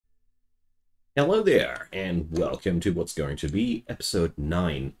Hello there, and welcome to what's going to be episode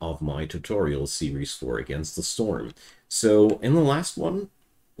 9 of my tutorial series for Against the Storm. So, in the last one,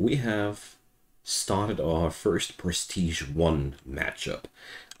 we have started our first Prestige 1 matchup.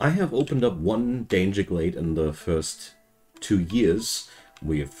 I have opened up one Danger Glade in the first 2 years.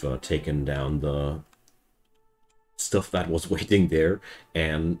 We've taken down the stuff that was waiting there,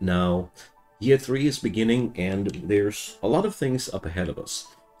 and now year 3 is beginning, and there's a lot of things up ahead of us.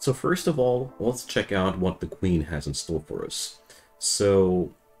 So first of all, let's check out what the Queen has in store for us.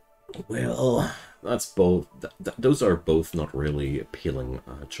 So, well, that's both. Those are both not really appealing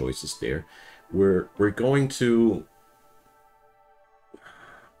choices there. We're going to.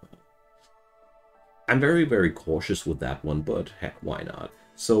 I'm very cautious with that one, but heck, why not?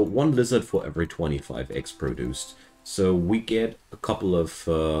 So one lizard for every 25 eggs produced. So we get a couple of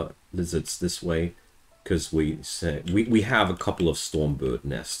lizards this way, because we have a couple of stormbird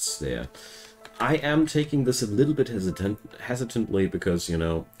nests there. I am taking this a little bit hesitantly because, you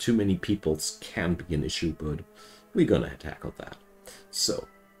know, too many peoples can be an issue, but we're gonna tackle that. So,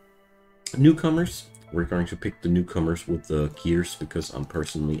 newcomers. We're going to pick the newcomers with the gears because I'm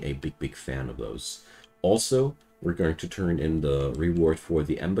personally a big fan of those. Also, we're going to turn in the reward for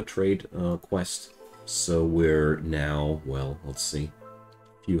the Ember Trade quest. So we're now, well, let's see,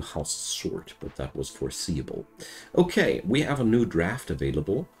 few houses short, but that was foreseeable. Okay, we have a new draft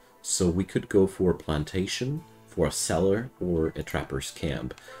available, so we could go for a plantation, for a cellar, or a trapper's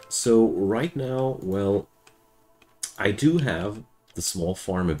camp. So right now, well, I do have the small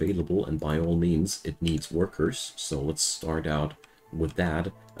farm available, and by all means, it needs workers, so let's start out with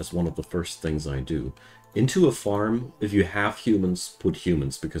that as one of the first things I do. Into a farm, if you have humans, put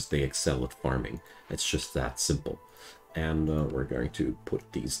humans because they excel at farming. It's just that simple. And we're going to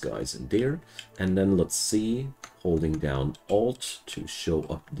put these guys in there. And then let's see, holding down Alt to show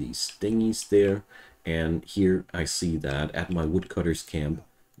up these thingies there. And here I see that at my woodcutter's camp,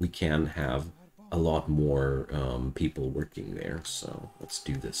 we can have a lot more people working there. So let's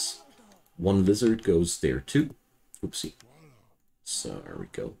do this. One lizard goes there too. Oopsie. So there we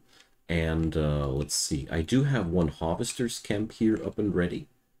go. And let's see. I do have one harvester's camp here up and ready.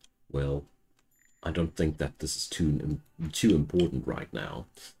 Well, I don't think that this is too important right now.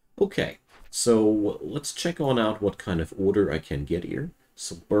 Okay, so let's check on out what kind of order I can get here.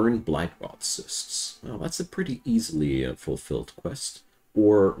 So burn Blightrot cysts. Well, that's a pretty easily fulfilled quest.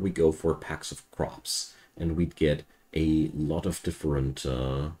 Or we go for packs of crops, and we'd get a lot of different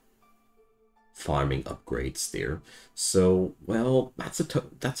farming upgrades there. So, well, that's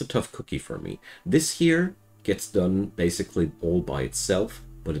a tough cookie for me. This here gets done basically all by itself,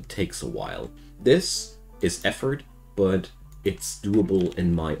 but it takes a while. This is effort, but it's doable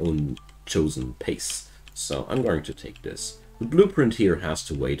in my own chosen pace. So I'm going to take this. The blueprint here has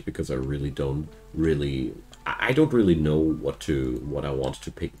to wait because I don't really know what I want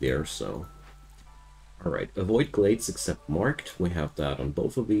to pick there, so. Alright, avoid glades except marked. We have that on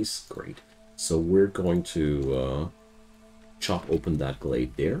both of these. Great. So we're going to chop open that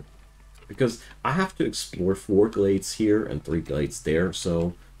glade there, because I have to explore 4 glades here and 3 glades there,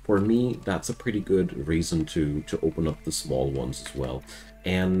 so for me that's a pretty good reason to open up the small ones as well.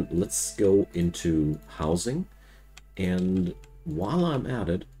 And let's go into housing, and while I'm at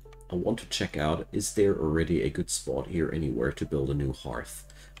it, I want to check out, is there already a good spot here anywhere to build a new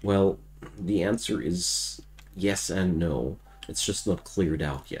hearth? Well, the answer is yes and no. It's just not cleared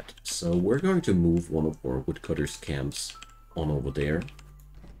out yet. So we're going to move one of our woodcutters' camps on over there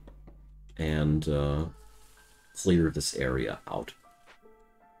and clear this area out.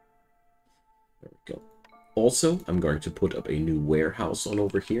 There we go. Also, I'm going to put up a new warehouse on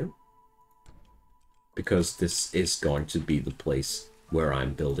over here, because this is going to be the place where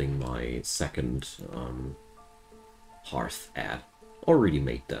I'm building my second hearth at. Already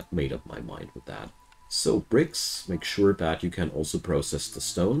made up my mind with that. So bricks, make sure that you can also process the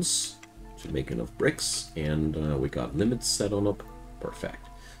stones to make enough bricks, and we got limits set on up. Perfect.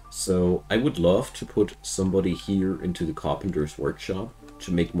 So I would love to put somebody here into the carpenter's workshop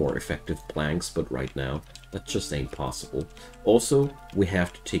to make more effective planks, but right now that just ain't possible. Also, we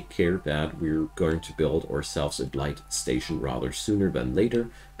have to take care that we're going to build ourselves a blight station rather sooner than later,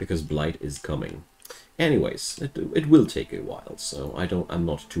 because blight is coming. Anyways, it will take a while, so I'm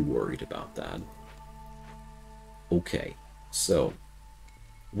not too worried about that. Okay, so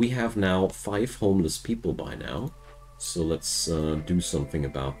we have now 5 homeless people by now, so let's do something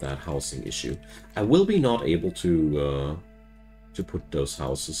about that housing issue. I will be not able to put those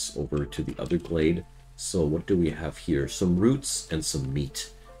houses over to the other glade. So what do we have here? Some roots and some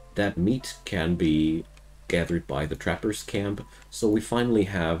meat. That meat can be gathered by the trapper's camp, so we finally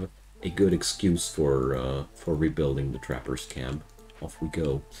have a good excuse for rebuilding the trappers camp. Off we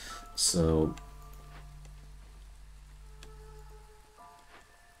go. So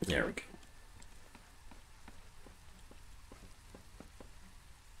there we go.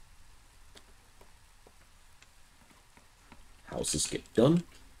 Houses get done,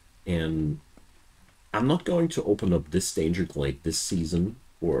 and I'm not going to open up this danger glade this season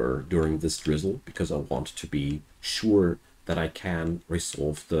or during this drizzle because I want to be sure that I can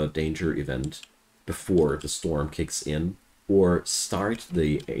resolve the danger event before the storm kicks in, or start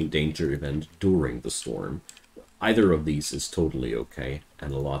the danger event during the storm. Either of these is totally okay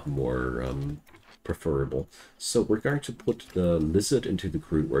and a lot more preferable. So we're going to put the lizard into the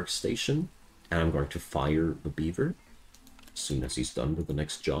crude workstation, and I'm going to fire the beaver as soon as he's done with the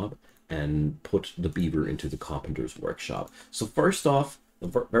next job, and put the beaver into the carpenter's workshop. So first off, the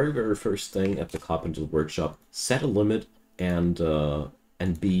very first thing at the carpenter's workshop, set a limit and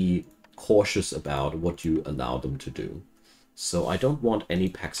be cautious about what you allow them to do. So I don't want any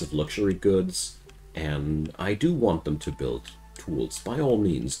packs of luxury goods, and I do want them to build tools. By all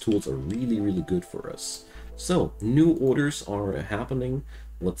means, tools are really good for us. So new orders are happening.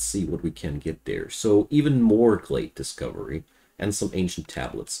 Let's see what we can get there. So even more glade discovery and some ancient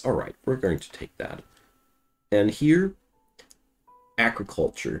tablets. All right, we're going to take that. And here,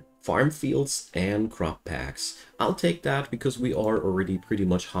 agriculture, farm fields and crop packs. I'll take that because we are already pretty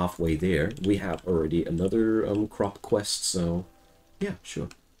much halfway there. We have already another crop quest, so yeah, sure.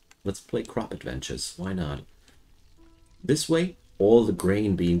 Let's play crop adventures. Why not? This way, all the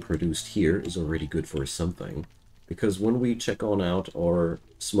grain being produced here is already good for something. Because when we check on out our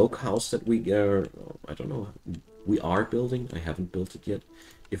smokehouse that we are, I don't know, we are building, I haven't built it yet.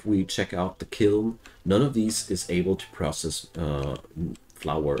 If we check out the kiln, none of these is able to process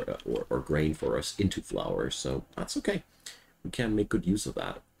flour or grain for us into flour, so that's okay. We can make good use of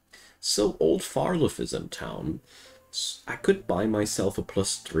that. So Old Farliff is in town. I could buy myself a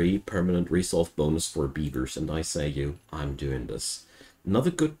 +3 permanent resolve bonus for beavers, and I say you, I'm doing this.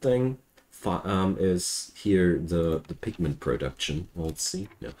 Another good thing is here the pigment production. Well, let's see.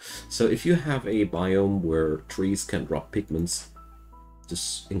 No. So if you have a biome where trees can drop pigments,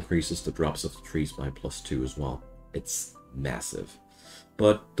 this increases the drops of the trees by +2 as well. It's massive.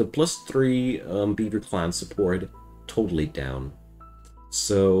 But the +3 Beaver Clan support, totally down.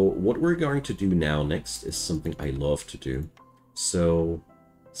 So what we're going to do now next is something I love to do. So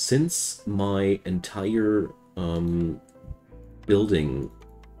since my entire building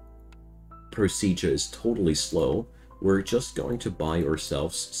procedure is totally slow, we're just going to buy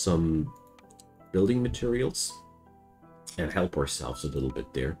ourselves some building materials and help ourselves a little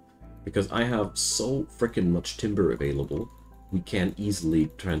bit there. Because I have so freaking much timber available, we can easily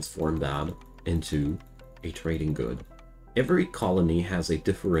transform that into a trading good. Every colony has a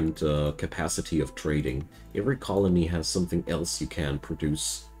different capacity of trading. Every colony has something else you can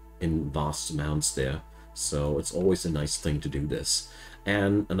produce in vast amounts there. So it's always a nice thing to do this.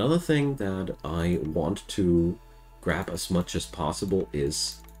 And another thing that I want to grab as much as possible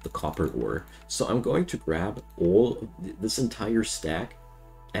is the copper ore. So I'm going to grab all this entire stack,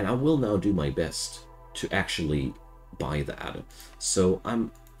 and I will now do my best to actually buy that. So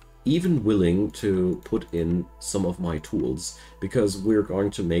I'm even willing to put in some of my tools, because we're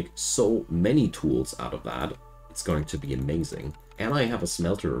going to make so many tools out of that. It's going to be amazing. And I have a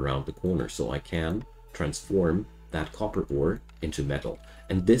smelter around the corner, so I can transform that copper ore into metal.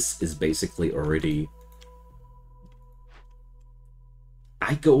 And this is basically already...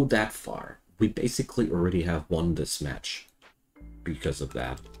 I go that far. We basically already have won this match because of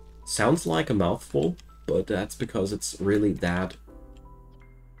that. Sounds like a mouthful, but that's because it's really that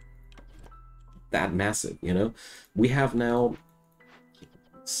massive, you know? We have now...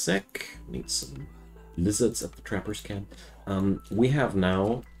 Need some lizards at the trapper's camp. We have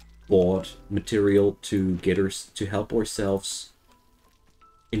now bought material to help ourselves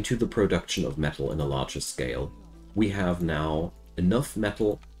into the production of metal in a larger scale. We have now enough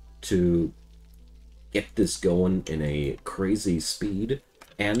metal to get this going in a crazy speed,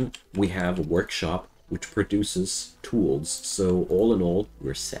 and we have a workshop which produces tools, so all in all,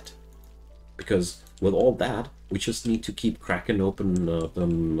 we're set. Because with all that, we just need to keep cracking open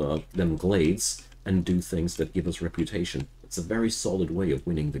them glades and do things that give us reputation. It's a very solid way of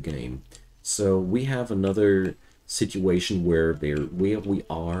winning the game. So we have another situation where we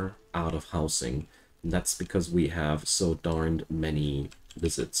are out of housing. And that's because we have so darned many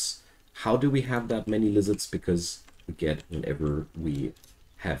lizards. How do we have that many lizards? Because we get, whenever we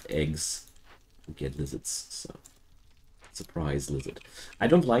have eggs, we get lizards. So surprise lizard. I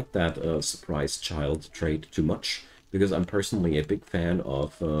don't like that surprise child trait too much, because I'm personally a big fan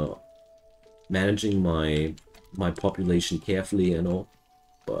of managing my population carefully and all.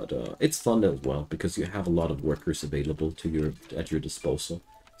 But it's fun as well, because you have a lot of workers available to at your disposal.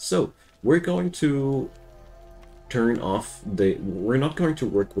 So, we're going to turn off the... We're not going to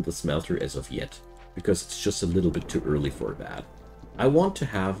work with the smelter as of yet, because it's just a little bit too early for that. I want to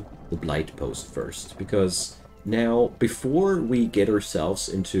have the Blight Post first, because now, before we get ourselves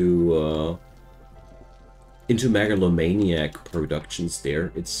into megalomaniac productions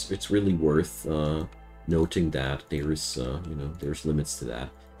there, it's really worth noting that there's, you know, there's limits to that.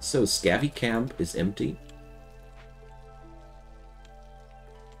 So, Scavvy Camp is empty.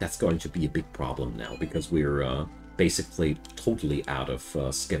 That's going to be a big problem now, because we're basically totally out of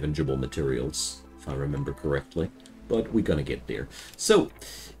scavengeable materials, if I remember correctly. But we're gonna get there. So,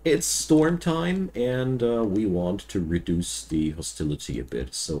 it's storm time, and we want to reduce the hostility a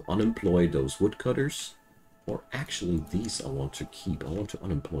bit. So, unemploy those woodcutters. Or actually, these I want to keep. I want to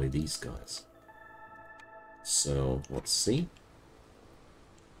unemploy these guys. So, let's see.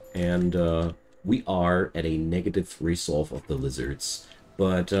 And we are at a negative resolve of the lizards.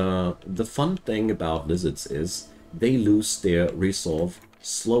 But the fun thing about lizards is they lose their resolve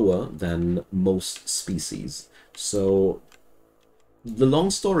slower than most species. So, the long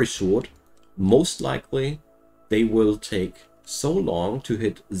story short, most likely they will take so long to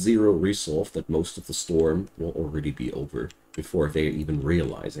hit 0 resolve that most of the storm will already be over before they're even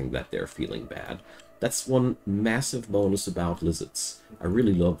realizing that they're feeling bad. That's one massive bonus about lizards. I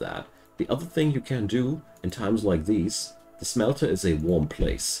really love that. The other thing you can do in times like these, the smelter is a warm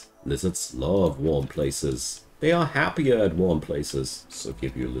place. Lizards love warm places. They are happier at warm places, so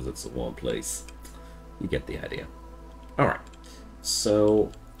give your lizards a warm place. You get the idea. Alright,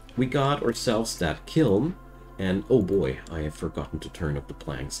 so we got ourselves that kiln, and oh boy, I have forgotten to turn up the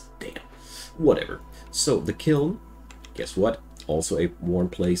planks. Damn. Whatever. So the kiln, guess what? Also a warm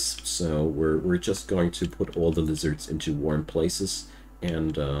place, so we're just going to put all the lizards into warm places,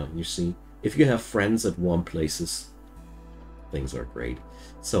 and you see, if you have friends at warm places, things are great.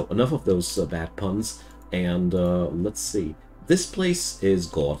 So enough of those bad puns, and let's see. This place is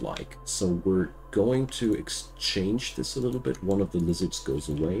godlike, so we're going to exchange this a little bit. One of the lizards goes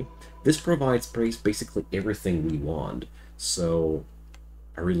away. This provides basically everything we want, so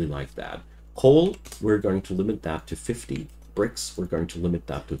I really like that. Coal, we're going to limit that to 50. Bricks, we're going to limit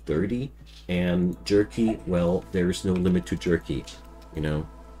that to 30. And jerky, well, there's no limit to jerky, you know,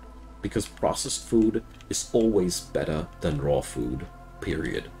 because processed food is always better than raw food,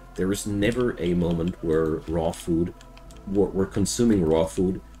 period. There is never a moment where raw food, where consuming raw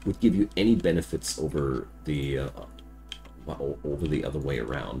food would give you any benefits over the other way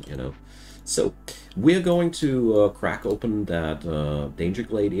around, you know. So we're going to crack open that danger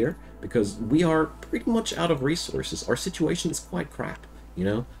glade here, because we are pretty much out of resources. Our situation is quite crap, you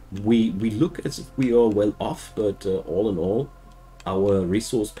know. We look as if we are well off, but all in all, our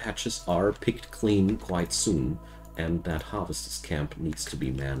resource patches are picked clean quite soon, and that harvester's camp needs to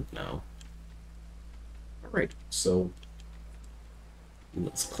be manned now. Alright, so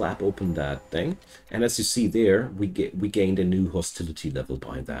let's clap open that thing, and as you see there, we gained a new hostility level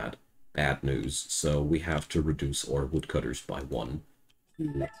by that. Bad news, so we have to reduce our woodcutters by 1.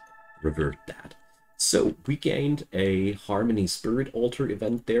 Let's revert that. So we gained a Harmony Spirit Altar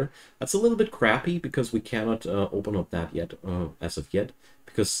event there. That's a little bit crappy because we cannot open up that yet, as of yet,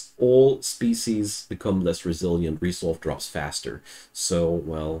 because all species become less resilient, resolve drops faster. So,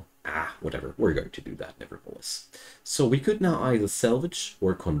 well, whatever, we're going to do that nevertheless. So we could now either salvage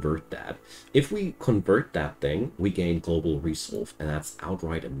or convert that. If we convert that thing, we gain global resolve, and that's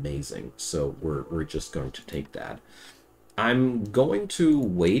outright amazing. So we're just going to take that. I'm going to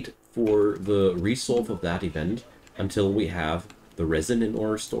wait for the resolve of that event until we have the resin in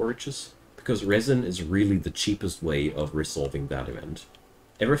our storages, because resin is really the cheapest way of resolving that event.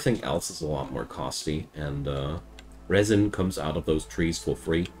 Everything else is a lot more costly, and resin comes out of those trees for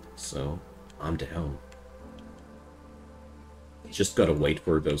free, so I'm down. Just gotta wait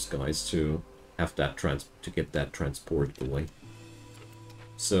for those guys to have that get that transported away.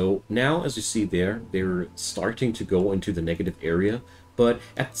 So now, as you see there, they're starting to go into the negative area, but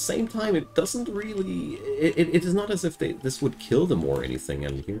at the same time, it doesn't really... It is not as if this would kill them or anything.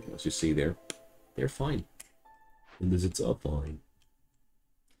 And here, as you see there, they're fine. The lizards are fine.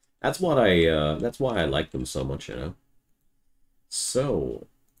 That's why I like them so much, you know. So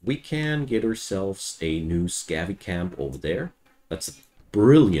we can get ourselves a new Scavvy camp over there. That's a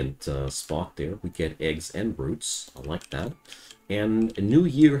brilliant spot there. We get eggs and roots. I like that. And a new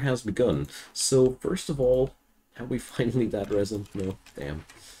year has begun. So first of all, have we finally that resin? No, damn.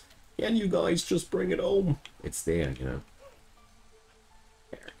 Can you guys just bring it home? It's there, you know.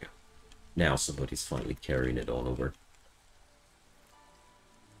 There we go. Now somebody's finally carrying it on over.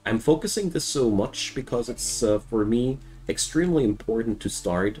 I'm focusing this so much because it's, for me, extremely important to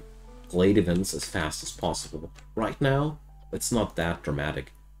start Glade events as fast as possible. Right now, it's not that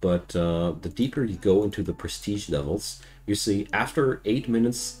dramatic, but the deeper you go into the prestige levels, you see, after 8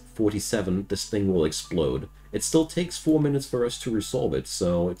 minutes 47, this thing will explode. It still takes 4 minutes for us to resolve it,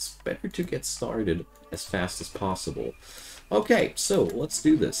 so it's better to get started as fast as possible. Okay, so let's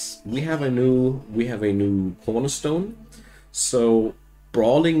do this. We have a new cornerstone. So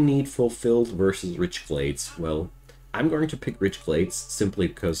brawling need fulfilled versus rich glades. Well, I'm going to pick rich glades simply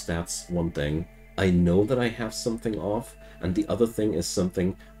because that's one thing I know that I have something of, and the other thing is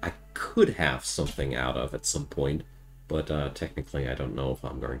something I could have something out of at some point, but technically I don't know if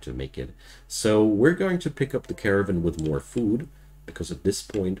I'm going to make it. So we're going to pick up the caravan with more food, because at this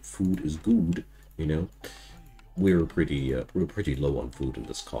point food is good, you know. We're pretty low on food in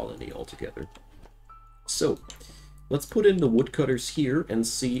this colony altogether. So let's put in the woodcutters here and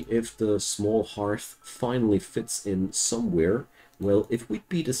see if the small hearth finally fits in somewhere. Well, if we'd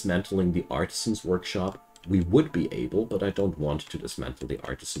be dismantling the artisan's workshop, we would be able, but I don't want to dismantle the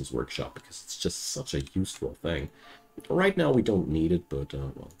artisan's workshop because it's just such a useful thing. Right now we don't need it, but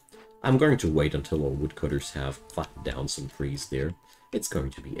well, I'm going to wait until our woodcutters have cut down some trees there. It's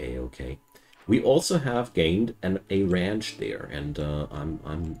going to be a-okay. We also have gained a ranch there, and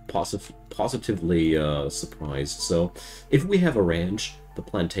I'm positively surprised. So if we have a ranch, the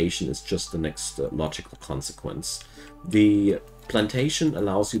plantation is just the next logical consequence. The plantation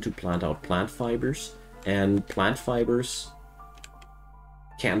allows you to plant out plant fibers, and plant fibers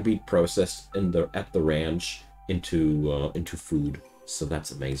can be processed at the ranch into food. So that's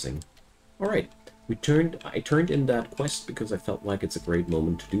amazing. All right, I turned in that quest because I felt like it's a great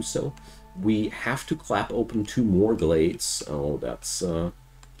moment to do so. We have to clap open 2 more glades. Oh, that's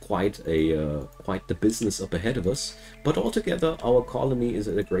quite the business up ahead of us. But altogether, our colony is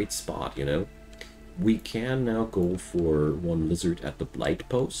at a great spot, you know. We can now go for 1 lizard at the blight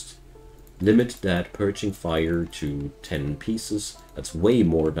post. Limit that perching fire to 10 pieces. That's way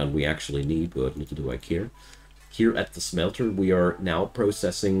more than we actually need, but little do I care. Here at the smelter, we are now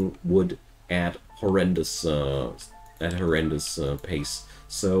processing wood at horrendous pace.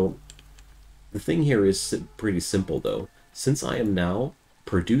 So the thing here is pretty simple, though. Since I am now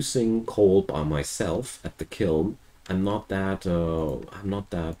producing coal by myself at the kiln, I'm not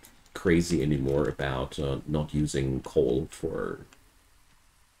that crazy anymore about not using coal for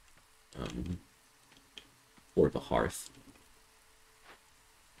the hearth.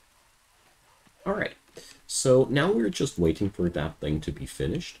 All right. So now we're just waiting for that thing to be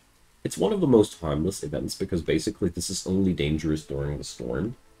finished. It's one of the most harmless events because basically this is only dangerous during the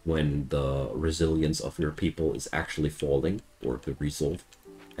storm, when the resilience of your people is actually falling, or the resolve.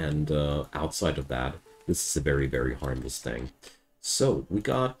 And outside of that, this is a very, very harmless thing. So, we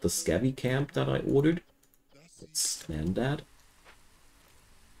got the scabby camp that I ordered. Let's man that.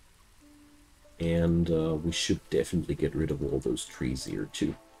 And we should definitely get rid of all those trees here,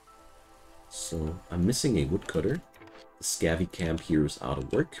 too. So, I'm missing a woodcutter. The scabby camp here is out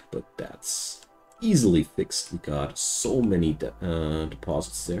of work, but that's easily fixed. We got so many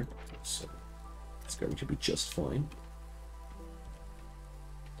deposits there, so it's going to be just fine.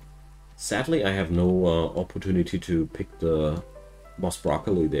 Sadly, I have no opportunity to pick the moss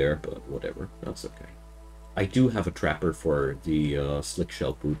broccoli there, but whatever, that's okay. I do have a trapper for the slick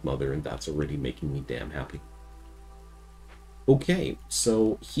shell brood mother, and that's already making me damn happy. Okay,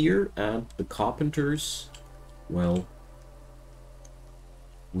 so here at the carpenters, well,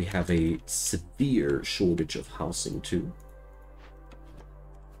 we have a severe shortage of housing too.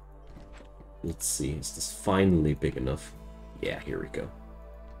 Let's see, is this finally big enough? Yeah, here we go.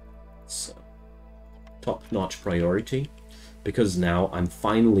 So, top-notch priority, because now I'm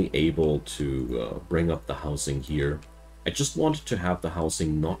finally able to bring up the housing here. I just wanted to have the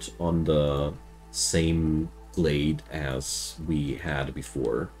housing not on the same glade as we had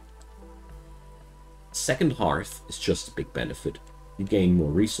before. Second hearth is just a big benefit. You gain more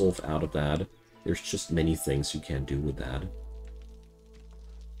resolve out of that. There's just many things you can do with that.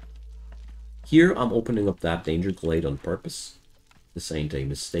 Here I'm opening up that danger glade on purpose. This ain't a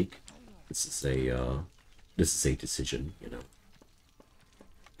mistake. This is a decision, you know.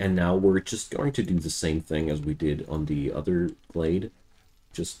 And now we're just going to do the same thing as we did on the other glade.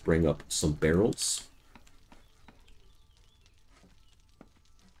 Just bring up some barrels.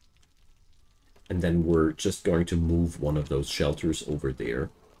 And then we're just going to move one of those shelters over there.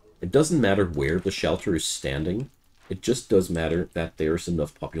 It doesn't matter where the shelter is standing. It just does matter that there's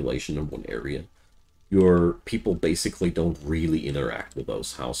enough population in one area. your people basically don't really interact with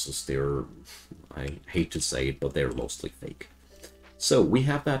those houses. They're, I hate to say it, but they're mostly fake. So we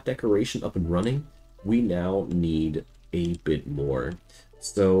have that decoration up and running. We now need a bit more.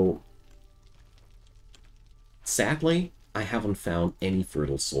 So sadly, I haven't found any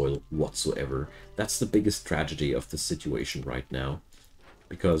fertile soil whatsoever. That's the biggest tragedy of the situation right now.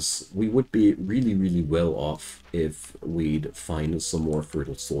 Because we would be really, really well off if we'd find some more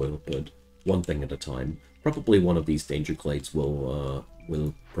fertile soil, but one thing at a time. Probably one of these danger clades will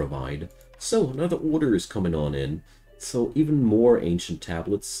provide. So another order is coming on in. So even more ancient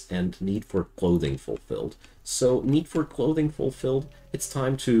tablets and need for clothing fulfilled. So need for clothing fulfilled, it's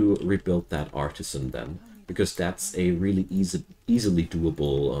time to rebuild that artisan then, because that's a really easily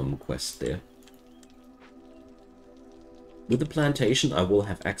doable quest there. With the plantation, I will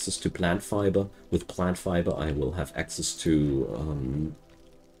have access to plant fiber. With plant fiber, I will have access to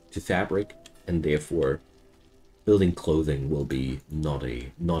fabric, and therefore, building clothing will be not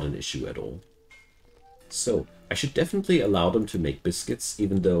an issue at all. So I should definitely allow them to make biscuits,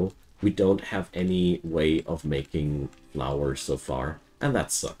 even though we don't have any way of making flour so far, and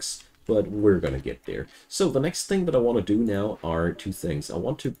that sucks. But we're gonna get there. So the next thing that I want to do now are two things. I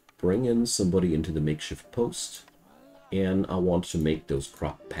want to bring in somebody into the makeshift post. And I want to make those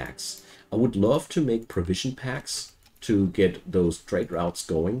crop packs. I would love to make provision packs to get those trade routes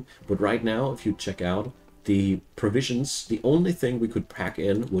going. But right now, if you check out the provisions, the only thing we could pack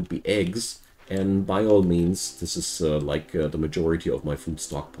in would be eggs. And by all means, this is the majority of my food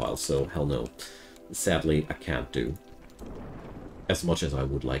stockpile, so hell no. Sadly, I can't do as much as I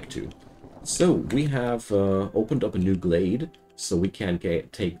would like to. So we have opened up a new glade, so we can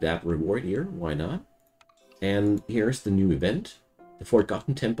take that reward here. Why not? And here's the new event, the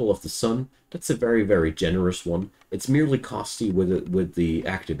Forgotten Temple of the Sun. That's a very, very generous one. It's merely costly with the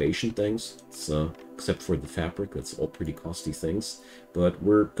activation things, except for the fabric. That's all pretty costly things. But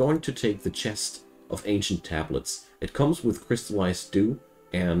we're going to take the chest of ancient tablets. It comes with crystallized dew,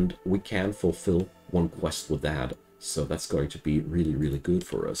 and we can fulfill one quest with that. So that's going to be really, really good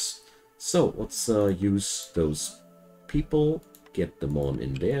for us. So let's use those people, get them on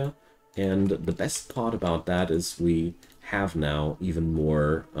in there. And the best part about that is we have now even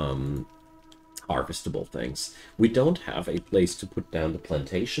more harvestable things. We don't have a place to put down the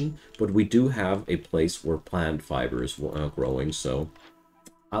plantation, but we do have a place where plant fiber is growing, so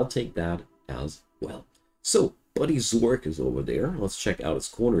I'll take that as well. So, Buddy Zork is over there. Let's check out its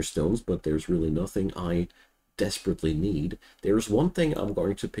cornerstones, but there's really nothing I desperately need. There's one thing I'm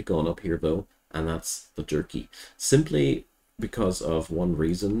going to pick on up here, though, and that's the jerky. Simply because of one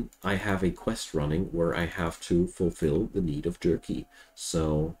reason, I have a quest running where I have to fulfill the need of jerky,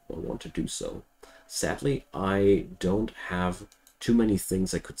 so I want to do so. Sadly, I don't have too many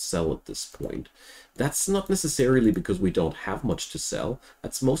things I could sell at this point. That's not necessarily because we don't have much to sell.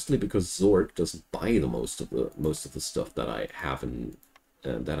 That's mostly because Zork doesn't buy the most of the stuff that I have and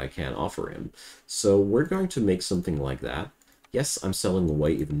that I can offer him. So we're going to make something like that. Yes, I'm selling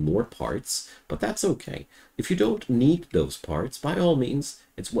away even more parts, but that's okay. If you don't need those parts, by all means,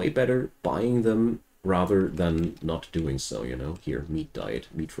 it's way better buying them rather than not doing so, you know? Here, meat diet,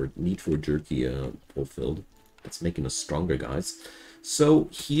 need for jerky fulfilled. That's making us stronger, guys. So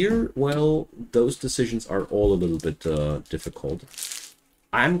here, well, those decisions are all a little bit difficult.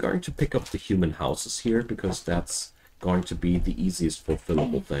 I'm going to pick up the human houses here because that's going to be the easiest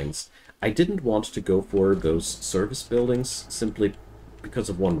fulfillable things. I didn't want to go for those service buildings simply because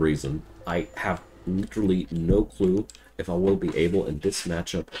of one reason. I have literally no clue if I will be able in this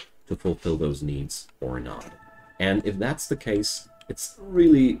matchup to fulfill those needs or not. And if that's the case, it's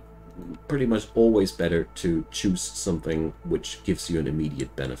really pretty much always better to choose something which gives you an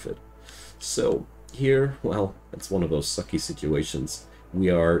immediate benefit. So here, well, it's one of those sucky situations. We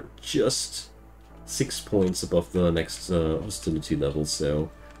are just 6 points above the next hostility level,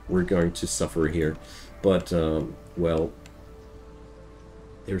 so we're going to suffer here. But, well,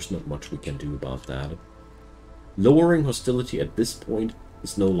 there's not much we can do about that. Lowering hostility at this point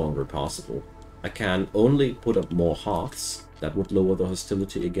is no longer possible. I can only put up more hearths. That would lower the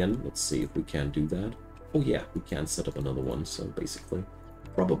hostility again. Let's see if we can do that. Oh yeah, we can set up another one, so basically,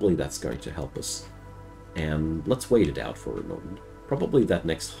 probably that's going to help us. And let's wait it out for a moment. Probably that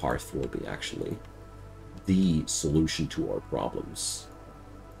next hearth will be actually the solution to our problems.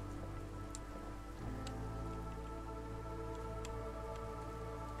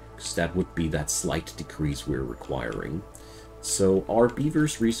 Because that would be that slight decrease we're requiring. So our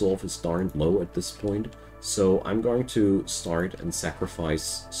beaver's resolve is darn low at this point, so I'm going to start and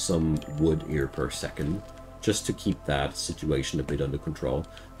sacrifice some wood here per second. just to keep that situation a bit under control.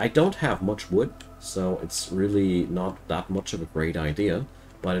 I don't have much wood, so it's really not that much of a great idea,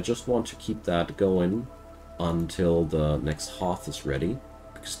 but I just want to keep that going until the next hearth is ready,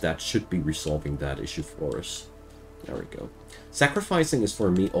 because that should be resolving that issue for us. There we go. Sacrificing is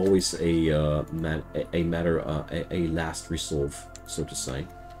for me always a matter, a last resolve, so to say.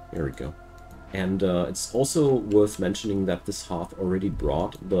 There we go. And it's also worth mentioning that this hearth already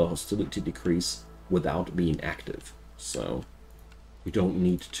brought the hostility decrease without being active. So we don't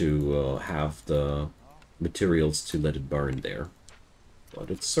need to have the materials to let it burn there.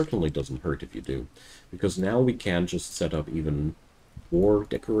 But it certainly doesn't hurt if you do. Because now we can just set up even more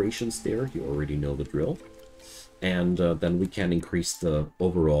decorations there. You already know the drill. And then we can increase the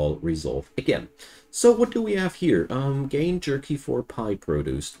overall resolve again. So what do we have here? Gain jerky for pie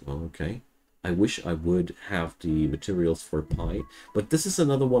produced. Okay. I wish I would have the materials for pie, but this is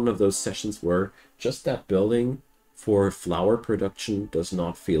another one of those sessions where just that building for flour production does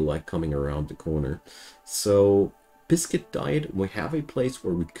not feel like coming around the corner. So biscuit diet, we have a place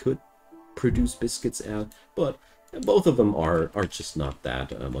where we could produce biscuits at, but both of them are just not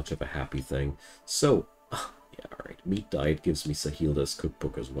that much of a happy thing. So yeah, all right, meat diet gives me Sahilda's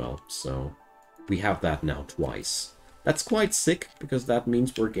cookbook as well, so we have that now twice. That's quite sick, because that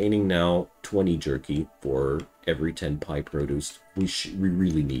means we're gaining now 20 jerky for every 10 pie produced. We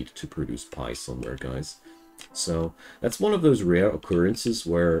really need to produce pie somewhere, guys. So that's one of those rare occurrences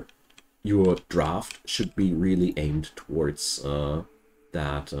where your draft should be really aimed towards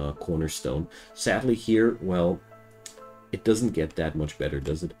that cornerstone. Sadly here, well, it doesn't get that much better,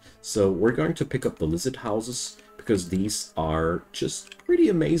 does it? So we're going to pick up the lizard houses, because these are just pretty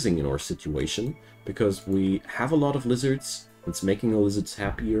amazing in our situation, because we have a lot of lizards. It's making the lizards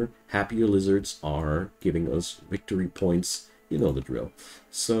happier. Happier lizards are giving us victory points. You know the drill.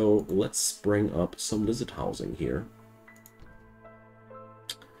 So let's bring up some lizard housing here.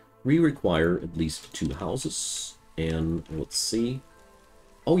 We require at least 2 houses. And let's see.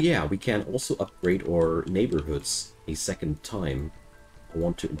 Oh yeah, we can also upgrade our neighborhoods a second time. I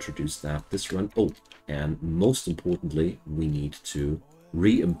want to introduce that this run. Oh, and most importantly, we need to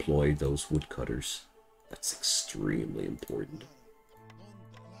re-employ those woodcutters. That's extremely important.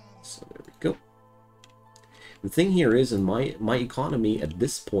 So there we go. The thing here is, in my economy at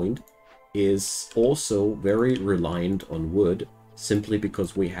this point is also very reliant on wood, simply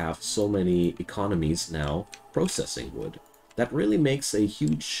because we have so many economies now processing wood. That really makes a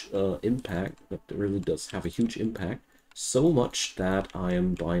huge impact. That really does have a huge impact. So much that I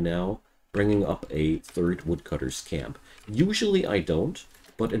am by now bringing up a 3rd woodcutter's camp. Usually I don't,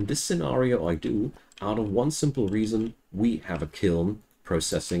 but in this scenario I do, out of one simple reason: we have a kiln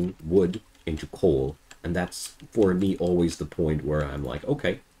processing wood into coal, and that's for me always the point where I'm like,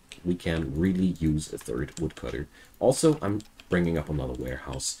 okay, we can really use a 3rd woodcutter. Also, I'm bringing up another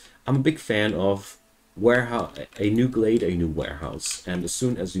warehouse. I'm a big fan of warehouse, a new glade, a new warehouse, and as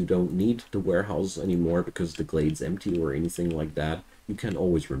soon as you don't need the warehouse anymore because the glade's empty or anything like that, you can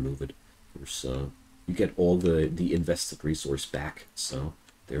always remove it. There's you get all the invested resource back, so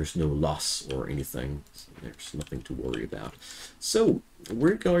there's no loss or anything. So there's nothing to worry about. So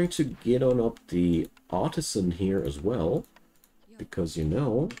we're going to get on up the artisan here as well, because, you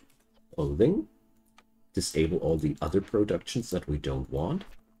know, clothing, disable all the other productions that we don't want,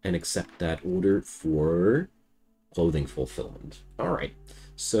 and accept that order for clothing fulfillment. All right,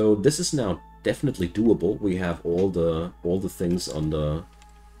 so this is now definitely doable. We have all the things on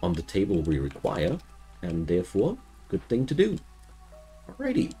the table we require, and therefore good thing to do.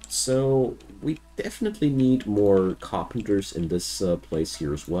 Alrighty, so we definitely need more carpenters in this place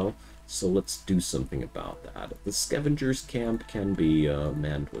here as well, so let's do something about that. The scavengers camp can be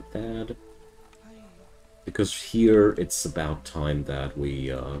manned with that, because here it's about time that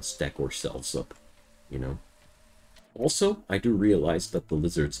we stack ourselves up, you know. Also, I do realize that the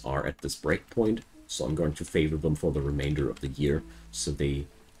lizards are at this break point, so I'm going to favor them for the remainder of the year, so they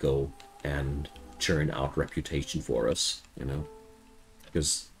go and churn out reputation for us, you know.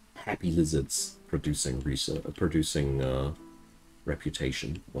 Because happy lizards producing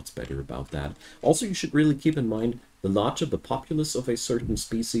reputation. What's better about that? Also, you should really keep in mind, the larger the populace of a certain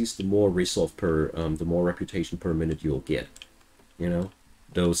species, the more resolve per, the more reputation per minute you'll get. You know,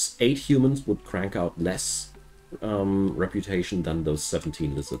 those 8 humans would crank out less reputation than those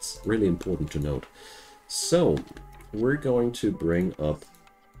 17 lizards. Really important to note. So, we're going to bring up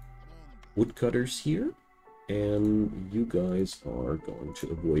woodcutters here. And you guys are going to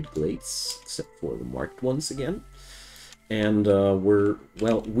avoid glades, except for the marked ones again. And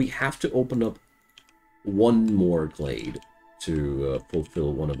we have to open up one more glade to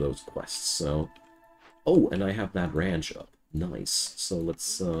fulfill one of those quests. So Oh, and I have that ranch up. Nice. So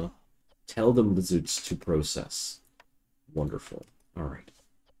let's tell the lizards to process. Wonderful. All right.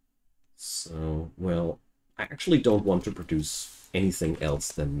 So, well, I actually don't want to produce anything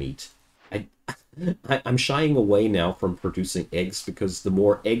else than meat. I, I'm shying away now from producing eggs because the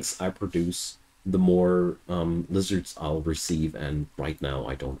more eggs I produce, the more lizards I'll receive, and right now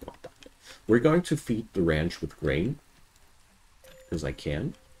I don't want that. We're going to feed the ranch with grain, because I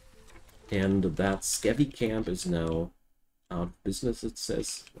can. And that Skevy camp is now out of business, it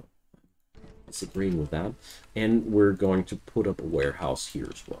says. Disagreeing with that. And we're going to put up a warehouse here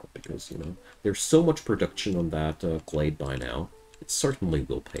as well, because, you know, there's so much production on that glade by now. It certainly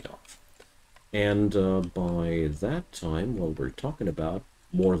will pay off. And by that time, well, we're talking about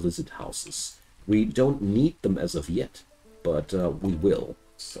more lizard houses. We don't need them as of yet, but we will.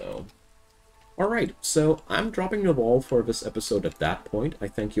 So, alright, so I'm dropping the ball for this episode at that point. I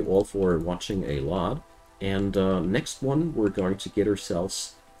thank you all for watching a lot. And next one, we're going to get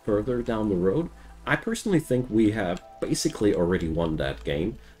ourselves further down the road. I personally think we have basically already won that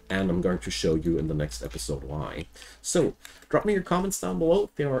game, and I'm going to show you in the next episode why. So, drop me your comments down below.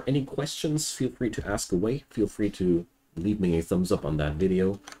 If there are any questions, feel free to ask away. Feel free to leave me a thumbs up on that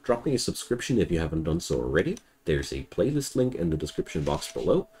video. Drop me a subscription if you haven't done so already. There's a playlist link in the description box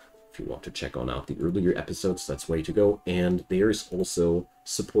below. If you want to check on out the earlier episodes, that's way to go. And there's also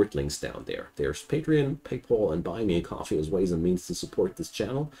support links down there. There's Patreon, PayPal, and Buy Me a Coffee as ways and means to support this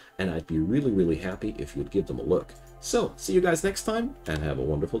channel. And I'd be really, really happy if you'd give them a look. So, see you guys next time, and have a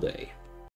wonderful day.